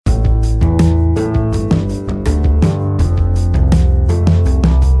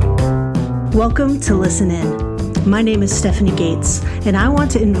Welcome to Listen In. My name is Stephanie Gates, and I want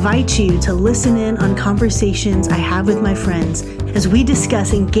to invite you to listen in on conversations I have with my friends as we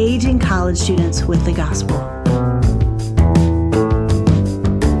discuss engaging college students with the gospel.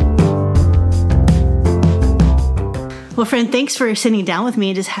 Well, friend, thanks for sitting down with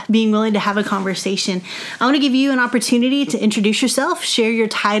me and just being willing to have a conversation. I want to give you an opportunity to introduce yourself, share your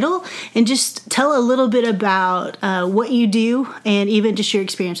title, and just tell a little bit about what you do and even just your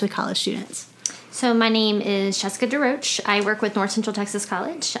experience with college students. So my name is Jessica DeRoche. I work with North Central Texas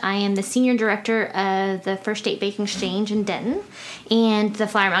College. I am the Senior Director of the First State Baking Exchange in Denton and the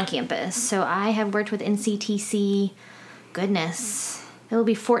Flower Mound campus. So I have worked with NCTC, it will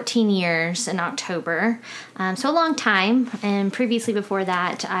be 14 years in October, so a long time. And previously before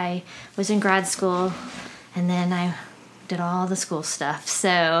that, I was in grad school, and then I did all the school stuff.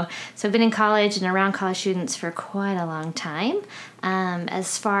 So I've been in college and around college students for quite a long time.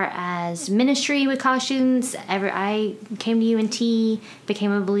 As far as ministry with college students, I came to UNT,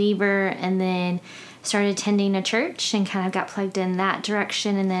 became a believer, and then started attending a church and kind of got plugged in that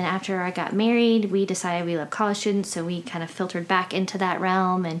direction. And then after I got married, we decided we love college students, so we kind of filtered back into that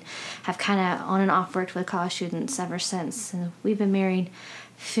realm and have kind of on and off worked with college students ever since. And we've been married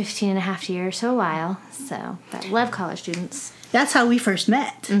 15 and a half years, so a while. So I love college students. That's how we first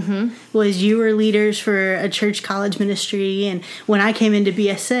met, was you were leaders for a church college ministry. And when I came into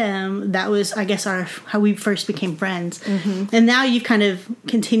BSM, that was, I guess, how we first became friends. And now you've kind of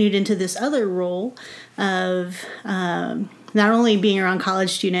continued into this other role of not only being around college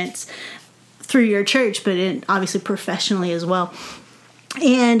students through your church, but obviously professionally as well.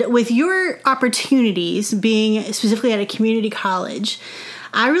 And with your opportunities being specifically at a community college,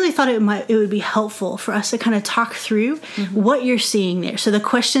 I really thought it would be helpful for us to kind of talk through what you're seeing there. So the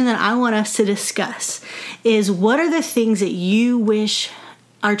question that I want us to discuss is, what are the things that you wish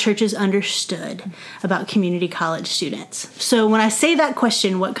our churches understood about community college students? So when I say that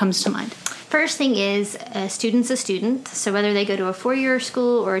question, what comes to mind? First thing is, a student's a student. So whether they go to a 4-year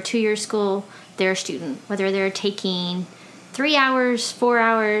school or a 2-year school, they're a student. Whether they're taking 3 hours, 4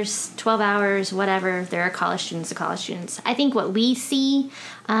 hours, 12 hours, whatever, there are college students. I think what we see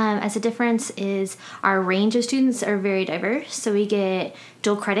as a difference is our range of students are very diverse. So we get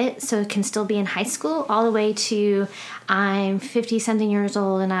dual credit, so it can still be in high school, all the way to I'm 50-something years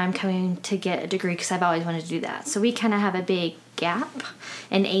old and I'm coming to get a degree because I've always wanted to do that. So we kind of have a big gap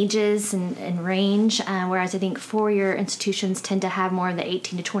in ages and range, whereas I think 4-year institutions tend to have more of the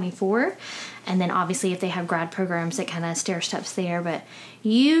 18 to 24. And then obviously if they have grad programs, it kind of stair steps there. But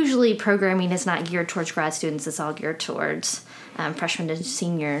usually programming is not geared towards grad students. It's all geared towards freshmen to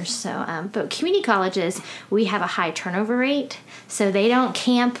seniors. So, but community colleges, we have a high turnover rate. So they don't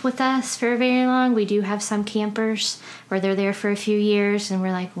camp with us for very long. We do have some campers where they're there for a few years and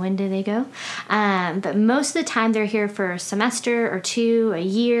we're like, when do they go? But most of the time they're here for a semester or two, a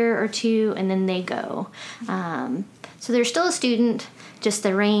year or two, and then they go. So they're still a student. Just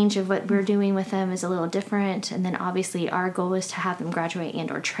the range of what we're doing with them is a little different. And then obviously our goal is to have them graduate and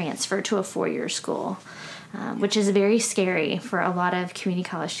or transfer to a 4-year school, which is very scary for a lot of community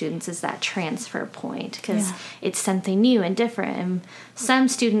college students, is that transfer point, because it's something new and different. And some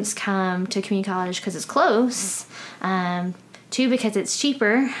students come to community college because it's close, 2, because it's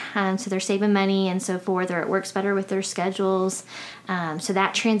cheaper, so they're saving money and so forth, or it works better with their schedules. So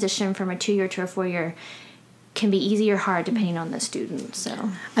that transition from a 2-year to a 4-year can be easy or hard depending on the student. So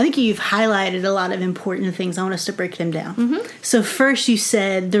I think you've highlighted a lot of important things. I want us to break them down. So first, you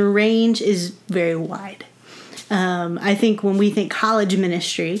said the range is very wide. I think when we think college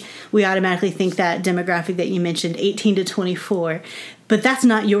ministry, we automatically think that demographic that you mentioned, 18 to 24, but that's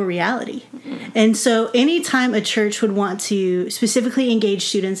not your reality. And so anytime a church would want to specifically engage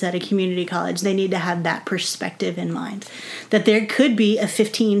students at a community college, they need to have that perspective in mind, that there could be a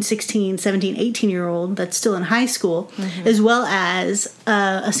 15, 16, 17, 18-year-old that's still in high school, as well as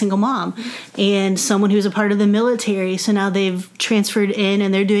a single mom and someone who's a part of the military. So now they've transferred in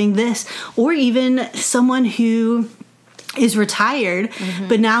and they're doing this, or even someone who is retired,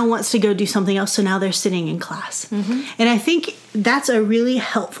 but now wants to go do something else. So now they're sitting in class. And I think that's a really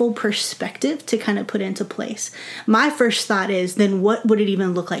helpful perspective to kind of put into place. My first thought is, then what would it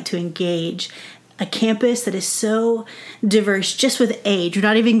even look like to engage a campus that is so diverse just with age? We're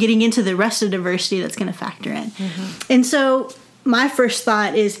not even getting into the rest of diversity that's going to factor in. And so my first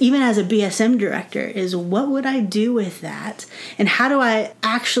thought is, even as a BSM director, is what would I do with that? And how do I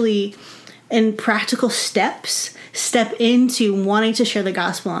actually, in practical steps, step into wanting to share the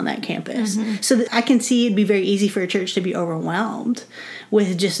gospel on that campus? So that I can see it'd be very easy for a church to be overwhelmed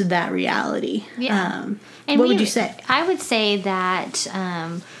with just that reality. Yeah. What would you say? I would say that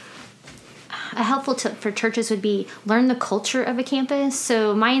a helpful tip for churches would be learn the culture of a campus.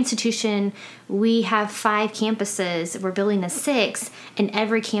 So my institution, we have 5 campuses. We're building a 6th, and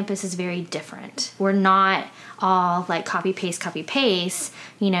every campus is very different. We're not all like copy paste.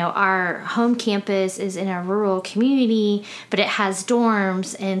 Our home campus is in a rural community, but it has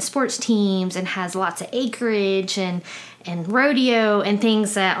dorms and sports teams and has lots of acreage and rodeo and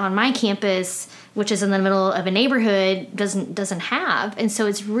things that on my campus, which is in the middle of a neighborhood, doesn't have. And so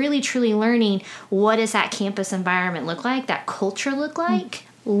it's really truly learning, what does that campus environment look like, that culture look like,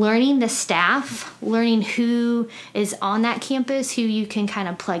 learning the staff, learning who is on that campus, who you can kind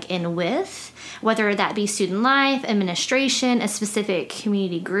of plug in with, whether that be student life, administration, a specific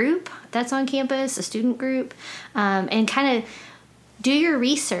community group that's on campus, a student group, and kind of do your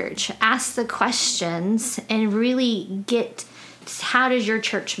research, ask the questions, and really get, how does your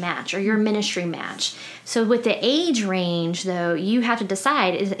church match or your ministry match? So with the age range, though, you have to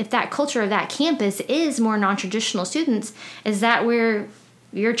decide if that culture of that campus is more non-traditional students, is that where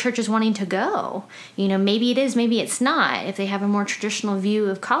your church is wanting to go? Maybe it is, maybe it's not. If they have a more traditional view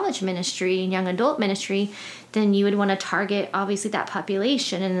of college ministry and young adult ministry, then you would want to target, obviously, that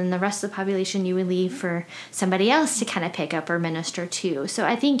population, and then the rest of the population you would leave for somebody else to kind of pick up or minister to. So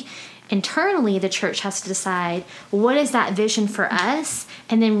I think internally the church has to decide, what is that vision for us,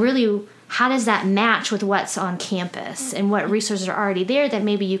 and then really, how does that match with what's on campus and what resources are already there that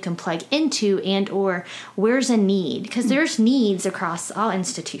maybe you can plug into, and or where's a need? Because there's needs across all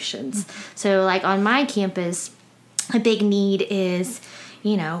institutions. So like on my campus, a big need is,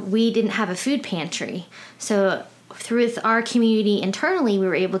 we didn't have a food pantry. So through our community internally, we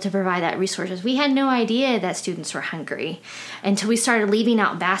were able to provide that resources. We had no idea that students were hungry until we started leaving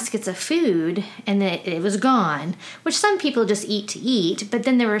out baskets of food, and it was gone, which some people just eat to eat. But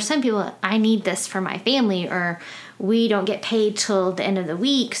then there were some people, I need this for my family, or we don't get paid till the end of the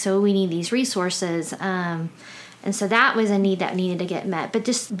week, so we need these resources. And so that was a need that needed to get met. But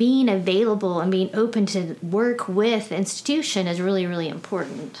just being available and being open to work with the institution is really, really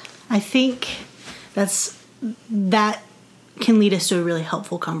important. I think that can lead us to a really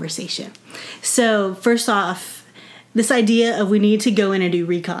helpful conversation. So first off, this idea of we need to go in and do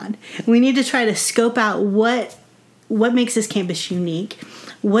recon. We need to try to scope out what makes this campus unique,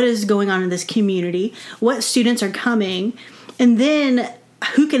 what is going on in this community, what students are coming, and then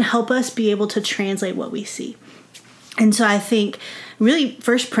who can help us be able to translate what we see. And so I think really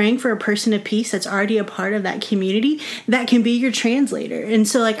first praying for a person of peace that's already a part of that community that can be your translator. And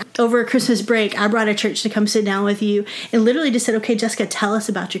so like over Christmas break, I brought a church to come sit down with you and literally just said, okay, Jessica, tell us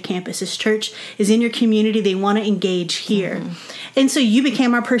about your campus. This church is in your community. They want to engage here. Mm-hmm. And so you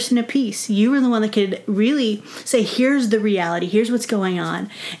became our person of peace. You were the one that could really say, here's the reality. Here's what's going on.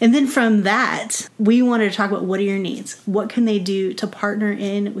 And then from that, we wanted to talk about, what are your needs? What can they do to partner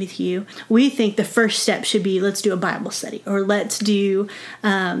in with you? We think the first step should be, let's do a Bible study, or let's do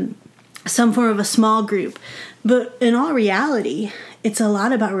some form of a small group. But in all reality, it's a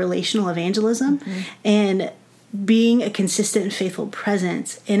lot about relational evangelism and being a consistent and faithful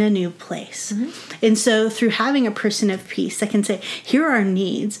presence in a new place. And so through having a person of peace that can say, here are our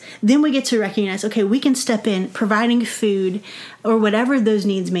needs, then we get to recognize, okay, we can step in providing food or whatever those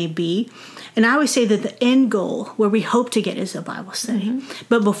needs may be. And I always say that the end goal where we hope to get is a Bible study.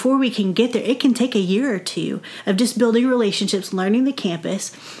 But before we can get there, it can take a year or two of just building relationships, learning the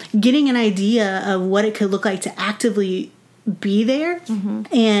campus, getting an idea of what it could look like to actively be there.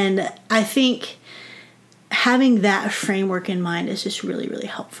 And I think having that framework in mind is just really, really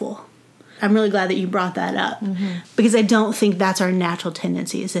helpful. I'm really glad that you brought that up because I don't think that's our natural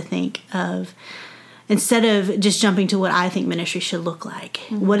tendency, is to think of, instead of just jumping to what I think ministry should look like,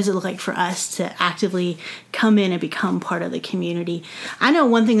 what does it look like for us to actively come in and become part of the community? I know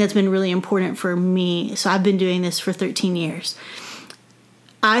one thing that's been really important for me, so I've been doing this for 13 years.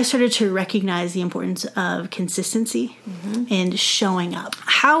 I started to recognize the importance of consistency and showing up.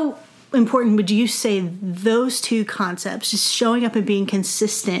 How important would you say those two concepts, just showing up and being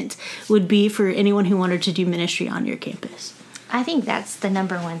consistent, would be for anyone who wanted to do ministry on your campus? I think that's the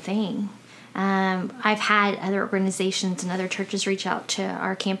number one thing. I've had other organizations and other churches reach out to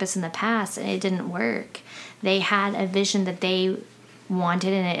our campus in the past, and it didn't work. They had a vision that they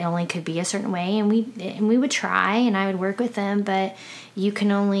wanted, and it only could be a certain way, and we would try, and I would work with them, but you can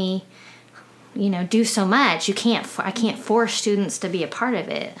only do so much. I can't force students to be a part of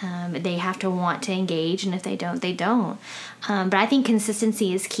it. They have to want to engage, and if they don't, they don't. But I think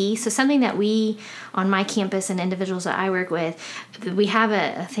consistency is key. So something that we, on my campus and individuals that I work with, we have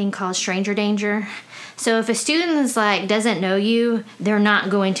a thing called stranger danger. So if a student is doesn't know you, they're not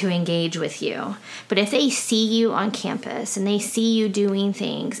going to engage with you. But if they see you on campus and they see you doing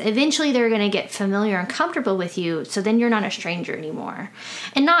things, eventually they're going to get familiar and comfortable with you. So then you're not a stranger anymore.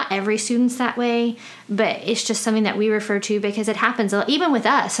 And not every student's that way, but it's just something that we refer to because it happens even with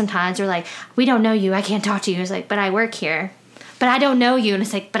us. Sometimes we're like, we don't know you, I can't talk to you. It's like, but I work here. But I don't know you. And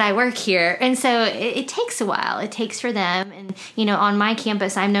it's like, but I work here. And so it takes a while. It takes for them. And, on my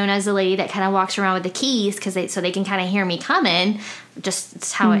campus, I'm known as the lady that kind of walks around with the keys so they can kind of hear me coming. Just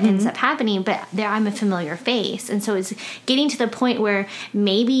it's how it ends up happening. But I'm a familiar face. And so it's getting to the point where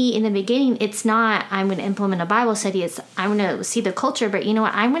maybe in the beginning, it's not, I'm going to implement a Bible study. It's, I'm going to see the culture. But you know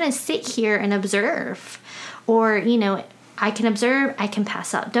what? I'm going to sit here and observe. Or, I can observe, I can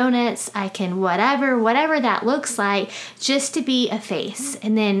pass out donuts, I can whatever that looks like, just to be a face.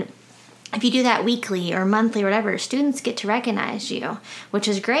 And then if you do that weekly or monthly or whatever, students get to recognize you, which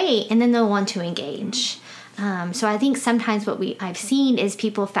is great, and then they'll want to engage. So I think sometimes what I've seen is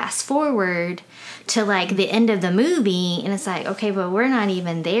people fast forward to the end of the movie, and it's like, okay, but we're not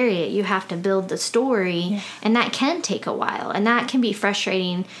even there yet. You have to build the story, and that can take a while, and that can be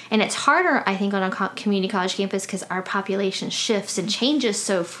frustrating. And it's harder, I think, on a community college campus because our population shifts and changes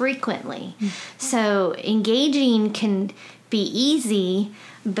so frequently. So engaging can be easy,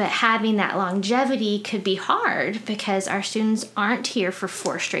 but having that longevity could be hard because our students aren't here for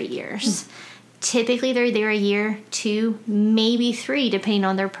 4 straight years. Typically, they're there a year, 2, maybe 3, depending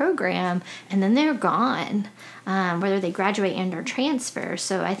on their program, and then they're gone, whether they graduate and or transfer.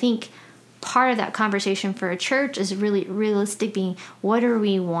 So I think part of that conversation for a church is really realistic being, what are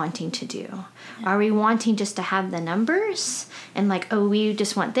we wanting to do? Are we wanting just to have the numbers and we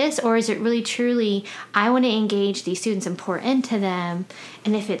just want this? Or is it really truly, I want to engage these students and pour into them?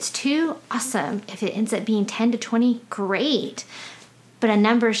 And if it's 2, awesome. If it ends up being 10 to 20, great. But a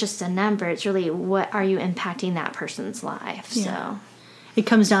number is just a number. It's really, what are you impacting that person's life? So it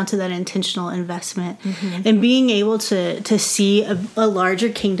comes down to that intentional investment and being able to see a larger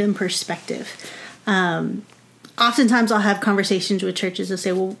kingdom perspective. Oftentimes I'll have conversations with churches that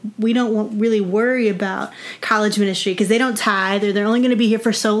say, well, we don't really worry about college ministry because they don't tithe or they're only going to be here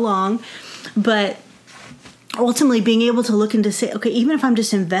for so long. But ultimately being able to look and to say, okay, even if I'm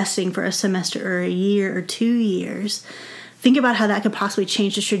just investing for a semester or a year or 2 years, think about how that could possibly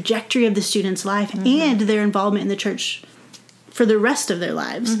change the trajectory of the student's life and their involvement in the church for the rest of their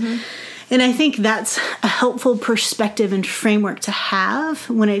lives. And I think that's a helpful perspective and framework to have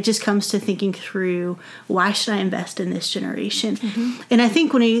when it just comes to thinking through, why should I invest in this generation? And I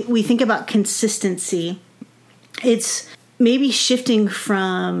think when we think about consistency, it's maybe shifting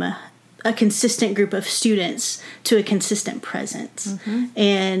from a consistent group of students to a consistent presence.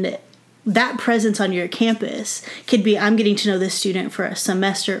 And that presence on your campus could be, I'm getting to know this student for a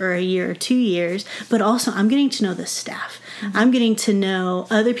semester or a year or 2 years, but also I'm getting to know the staff. I'm getting to know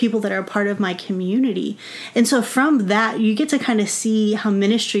other people that are a part of my community. And so from that, you get to kind of see how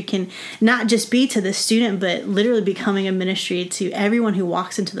ministry can not just be to the student, but literally becoming a ministry to everyone who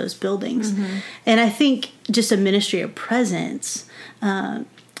walks into those buildings. And I think just a ministry of presence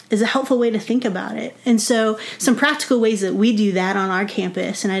is a helpful way to think about it. And so some practical ways that we do that on our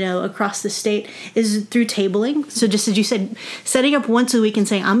campus, and I know across the state, is through tabling. So just as you said, setting up once a week and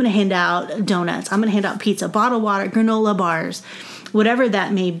saying, I'm going to hand out donuts, I'm going to hand out pizza, bottled water, granola bars, whatever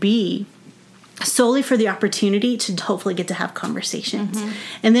that may be, solely for the opportunity to hopefully get to have conversations.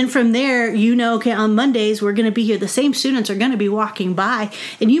 And then from there, okay, on Mondays, we're going to be here. The same students are going to be walking by,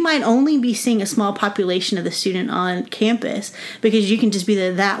 and you might only be seeing a small population of the student on campus because you can just be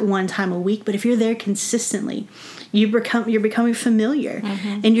there that one time a week. But if you're there consistently, you're becoming familiar,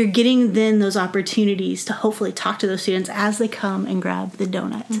 and you're getting then those opportunities to hopefully talk to those students as they come and grab the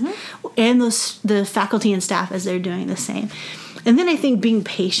donuts, and the faculty and staff as they're doing the same. And then I think being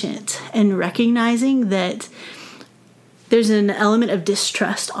patient and recognizing that there's an element of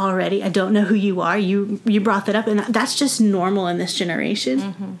distrust already. I don't know who you are. You brought that up, and that's just normal in this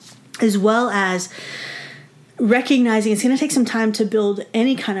generation, as well as recognizing it's going to take some time to build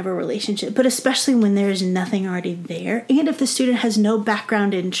any kind of a relationship, but especially when there's nothing already there. And if the student has no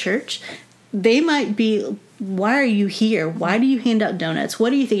background in church, they might be, why are you here? Why do you hand out donuts?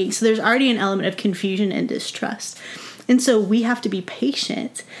 What are you thinking? So there's already an element of confusion and distrust. And so we have to be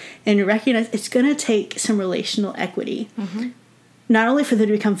patient and recognize it's going to take some relational equity, not only for them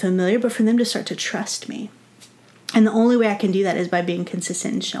to become familiar, but for them to start to trust me. And the only way I can do that is by being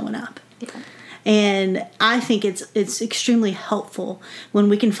consistent and showing up. And I think it's extremely helpful when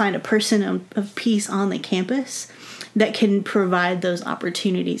we can find a person of peace on the campus that can provide those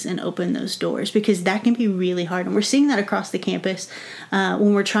opportunities and open those doors, because that can be really hard. And we're seeing that across the campus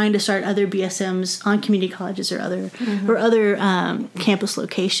when we're trying to start other BSMs on community colleges or other campus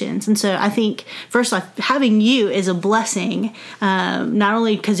locations. And so I think, first off, having you is a blessing, not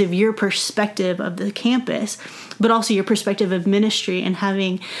only because of your perspective of the campus, but also your perspective of ministry and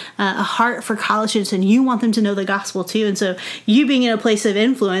having a heart for college students, and you want them to know the gospel too. And so you being in a place of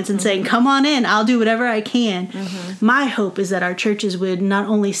influence and saying, come on in, I'll do whatever I can. My hope is that our churches would not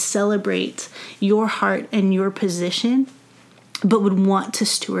only celebrate your heart and your position, but would want to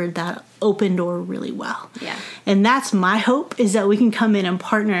steward that open door really well. Yeah. And that's my hope, is that we can come in and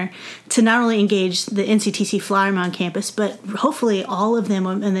partner to not only engage the NCTC Flower Mound campus, but hopefully all of them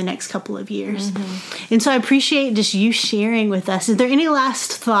in the next couple of years. And so I appreciate just you sharing with us. Is there any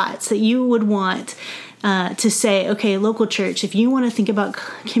last thoughts that you would want to say, okay, local church, if you want to think about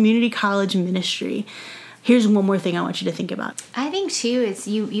community college ministry, here's one more thing I want you to think about. I think, too, it's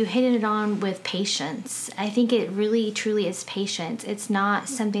you hit it on with patience. I think it really, truly is patience. It's not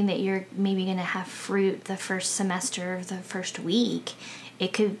something that you're maybe going to have fruit the first semester, the first week.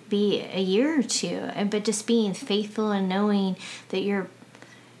 It could be a year or two. But just being faithful and knowing that you're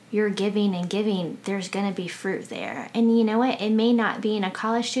giving and giving, there's going to be fruit there. And you know what? It may not be in a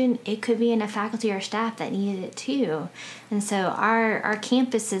college student. It could be in a faculty or staff that needed it too. And so our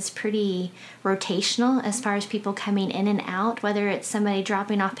campus is pretty rotational as far as people coming in and out, whether it's somebody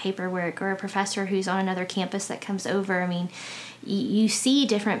dropping off paperwork or a professor who's on another campus that comes over. I mean, you see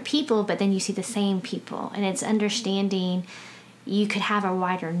different people, but then you see the same people. And it's understanding you could have a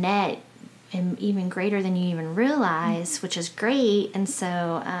wider net and even greater than you even realize, which is great. And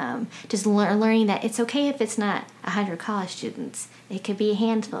so just learning that it's okay if it's not 100 college students. It could be a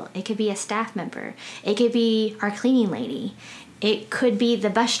handful. It could be a staff member. It could be our cleaning lady. It could be the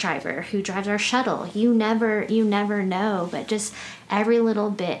bus driver who drives our shuttle. You never know, but just every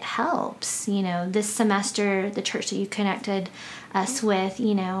little bit helps. You know, this semester, the church that you connected us with,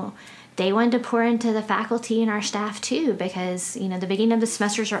 you know, they wanted to pour into the faculty and our staff too, because, you know, the beginning of the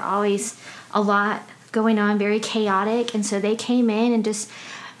semesters are always a lot going on, very chaotic. And so they came in and just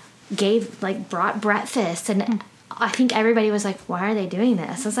brought breakfast. And I think everybody was like, why are they doing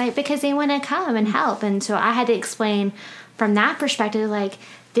this? I was like, because they want to come and help. And so I had to explain from that perspective, like,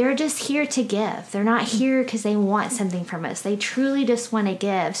 they're just here to give. They're not here because they want something from us. They truly just want to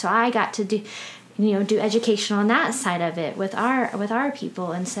give. So I got to do education on that side of it with our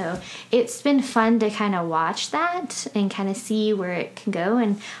people. And so it's been fun to kind of watch that and kind of see where it can go.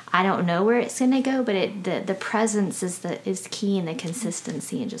 And I don't know where it's going to go, but the presence is key, and the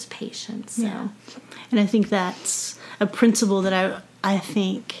consistency and just patience. So. Yeah. And I think that's a principle that I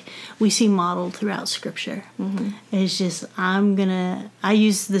think we see modeled throughout Scripture. It's just, I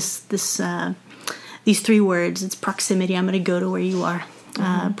use these three words. It's proximity. I'm going to go to where you are.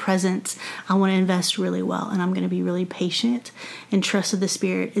 Presence. I want to invest really well, and I'm going to be really patient, and trust of the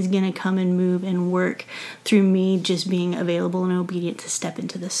Spirit is going to come and move and work through me just being available and obedient to step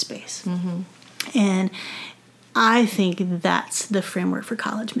into this space. And I think that's the framework for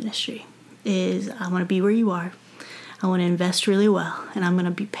college ministry. Is I want to be where you are. I want to invest really well, and I'm going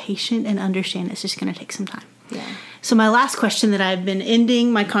to be patient and understand it's just going to take some time. Yeah. So my last question that I've been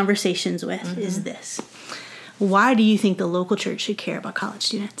ending my conversations with is this. Why do you think the local church should care about college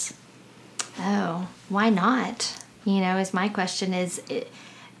students? Oh, why not? You know, is my question.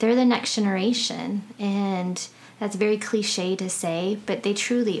 They're the next generation, and that's very cliche to say, but they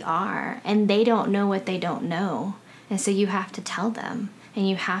truly are, and they don't know what they don't know, and so you have to tell them, and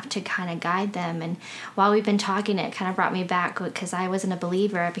you have to kind of guide them. And while we've been talking, it kind of brought me back, because I wasn't a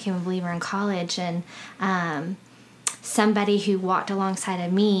believer. I became a believer in college, and somebody who walked alongside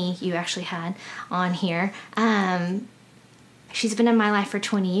of me, you actually had on here, she's been in my life for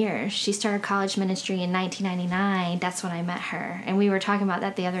 20 years. She started college ministry in 1999. That's when I met her. And we were talking about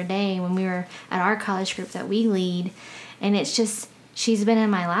that the other day when we were at our college group that we lead. And it's just, she's been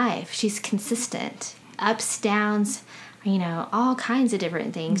in my life. She's consistent. Ups, downs, you know, all kinds of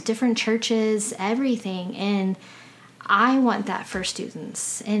different things, different churches, everything. And I want that for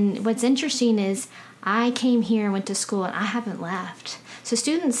students. And what's interesting is I came here and went to school, and I haven't left. So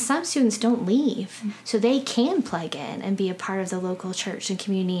some students don't leave. So they can plug in and be a part of the local church and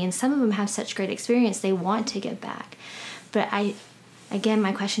community. And some of them have such great experience, they want to give back. But again,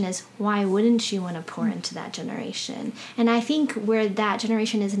 my question is, why wouldn't you want to pour into that generation? And I think where that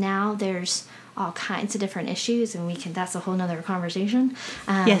generation is now, there's all kinds of different issues, and that's a whole nother conversation.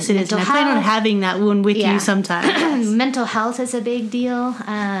 Yes, it is. And I plan on having that one with you sometime. Mental health is a big deal.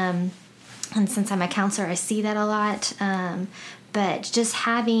 And since I'm a counselor, I see that a lot. But just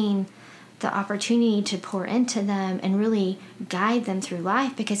having the opportunity to pour into them and really guide them through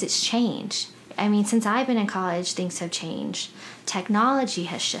life, because it's changed. I mean, since I've been in college, things have changed. Technology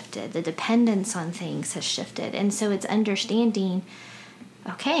has shifted. The dependence on things has shifted. And so it's understanding,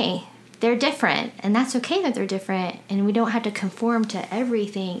 okay, they're different, and that's okay that they're different, and we don't have to conform to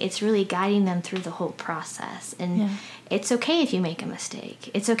everything. It's really guiding them through the whole process. And it's okay if you make a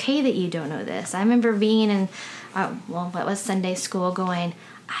mistake. It's okay that you don't know this. I remember being in, what was Sunday school, going,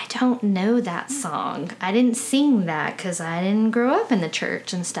 I don't know that song. I didn't sing that because I didn't grow up in the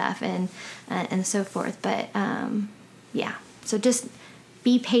church and stuff, and so forth. But, so just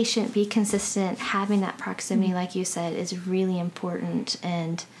be patient, be consistent. Having that proximity, like you said, is really important,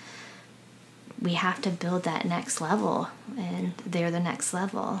 and we have to build that next level, and they're the next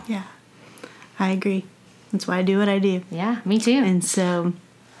level. Yeah, I agree. That's why I do what I do. Yeah, me too. And so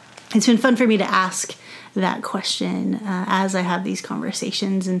it's been fun for me to ask that question as I have these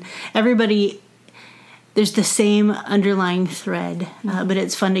conversations. And everybody, there's the same underlying thread, but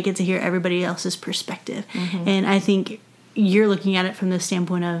it's fun to get to hear everybody else's perspective. Mm-hmm. And I think you're looking at it from the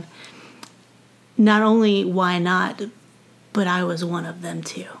standpoint of not only why not, but I was one of them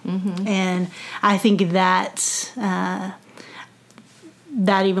too. Mm-hmm. And I think that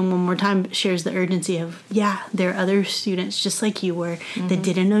that even one more time shares the urgency of, there are other students just like you were that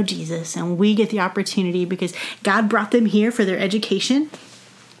didn't know Jesus. And we get the opportunity because God brought them here for their education.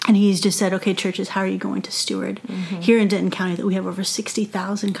 And he's just said, okay, churches, how are you going to steward? Mm-hmm. Here in Denton County that we have over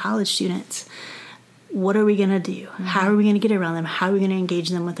 60,000 college students. What are we going to do? Mm-hmm. How are we going to get around them? How are we going to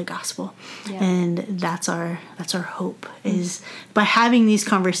engage them with the gospel? Yeah. And that's our hope, is by having these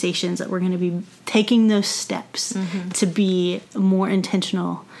conversations that we're going to be taking those steps to be more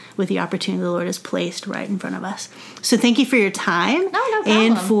intentional with the opportunity the Lord has placed right in front of us. So thank you for your time. No problem.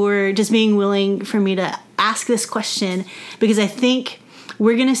 And for just being willing for me to ask this question, because I think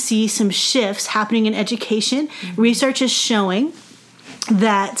we're going to see some shifts happening in education. Mm-hmm. Research is showing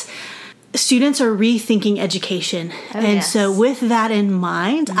that students are rethinking education. So with that in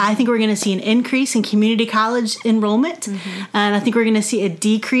mind, I think we're going to see an increase in community college enrollment. And I think we're going to see a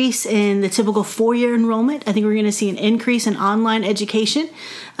decrease in the typical 4-year enrollment. I think we're going to see an increase in online education,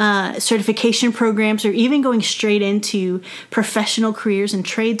 certification programs, or even going straight into professional careers and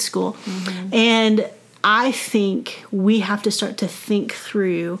trade school. And I think we have to start to think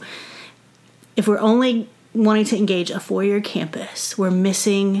through, if we're only wanting to engage a 4-year campus, we're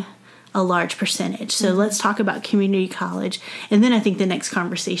missing a large percentage. So let's talk about community college. And then I think the next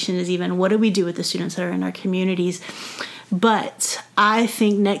conversation is even, what do we do with the students that are in our communities? But I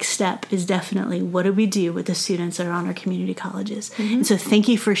think next step is definitely, what do we do with the students that are on our community colleges? And so thank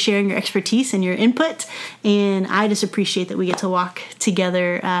you for sharing your expertise and your input. And I just appreciate that we get to walk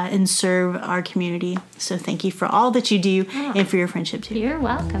together and serve our community. So thank you for all that you do and for your friendship too. You're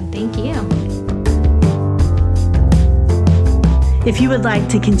welcome. Thank you. If you would like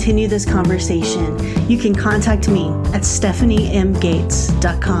to continue this conversation, you can contact me at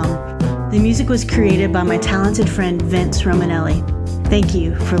stephaniemgates.com. The music was created by my talented friend Vince Romanelli. Thank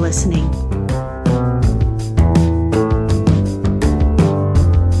you for listening.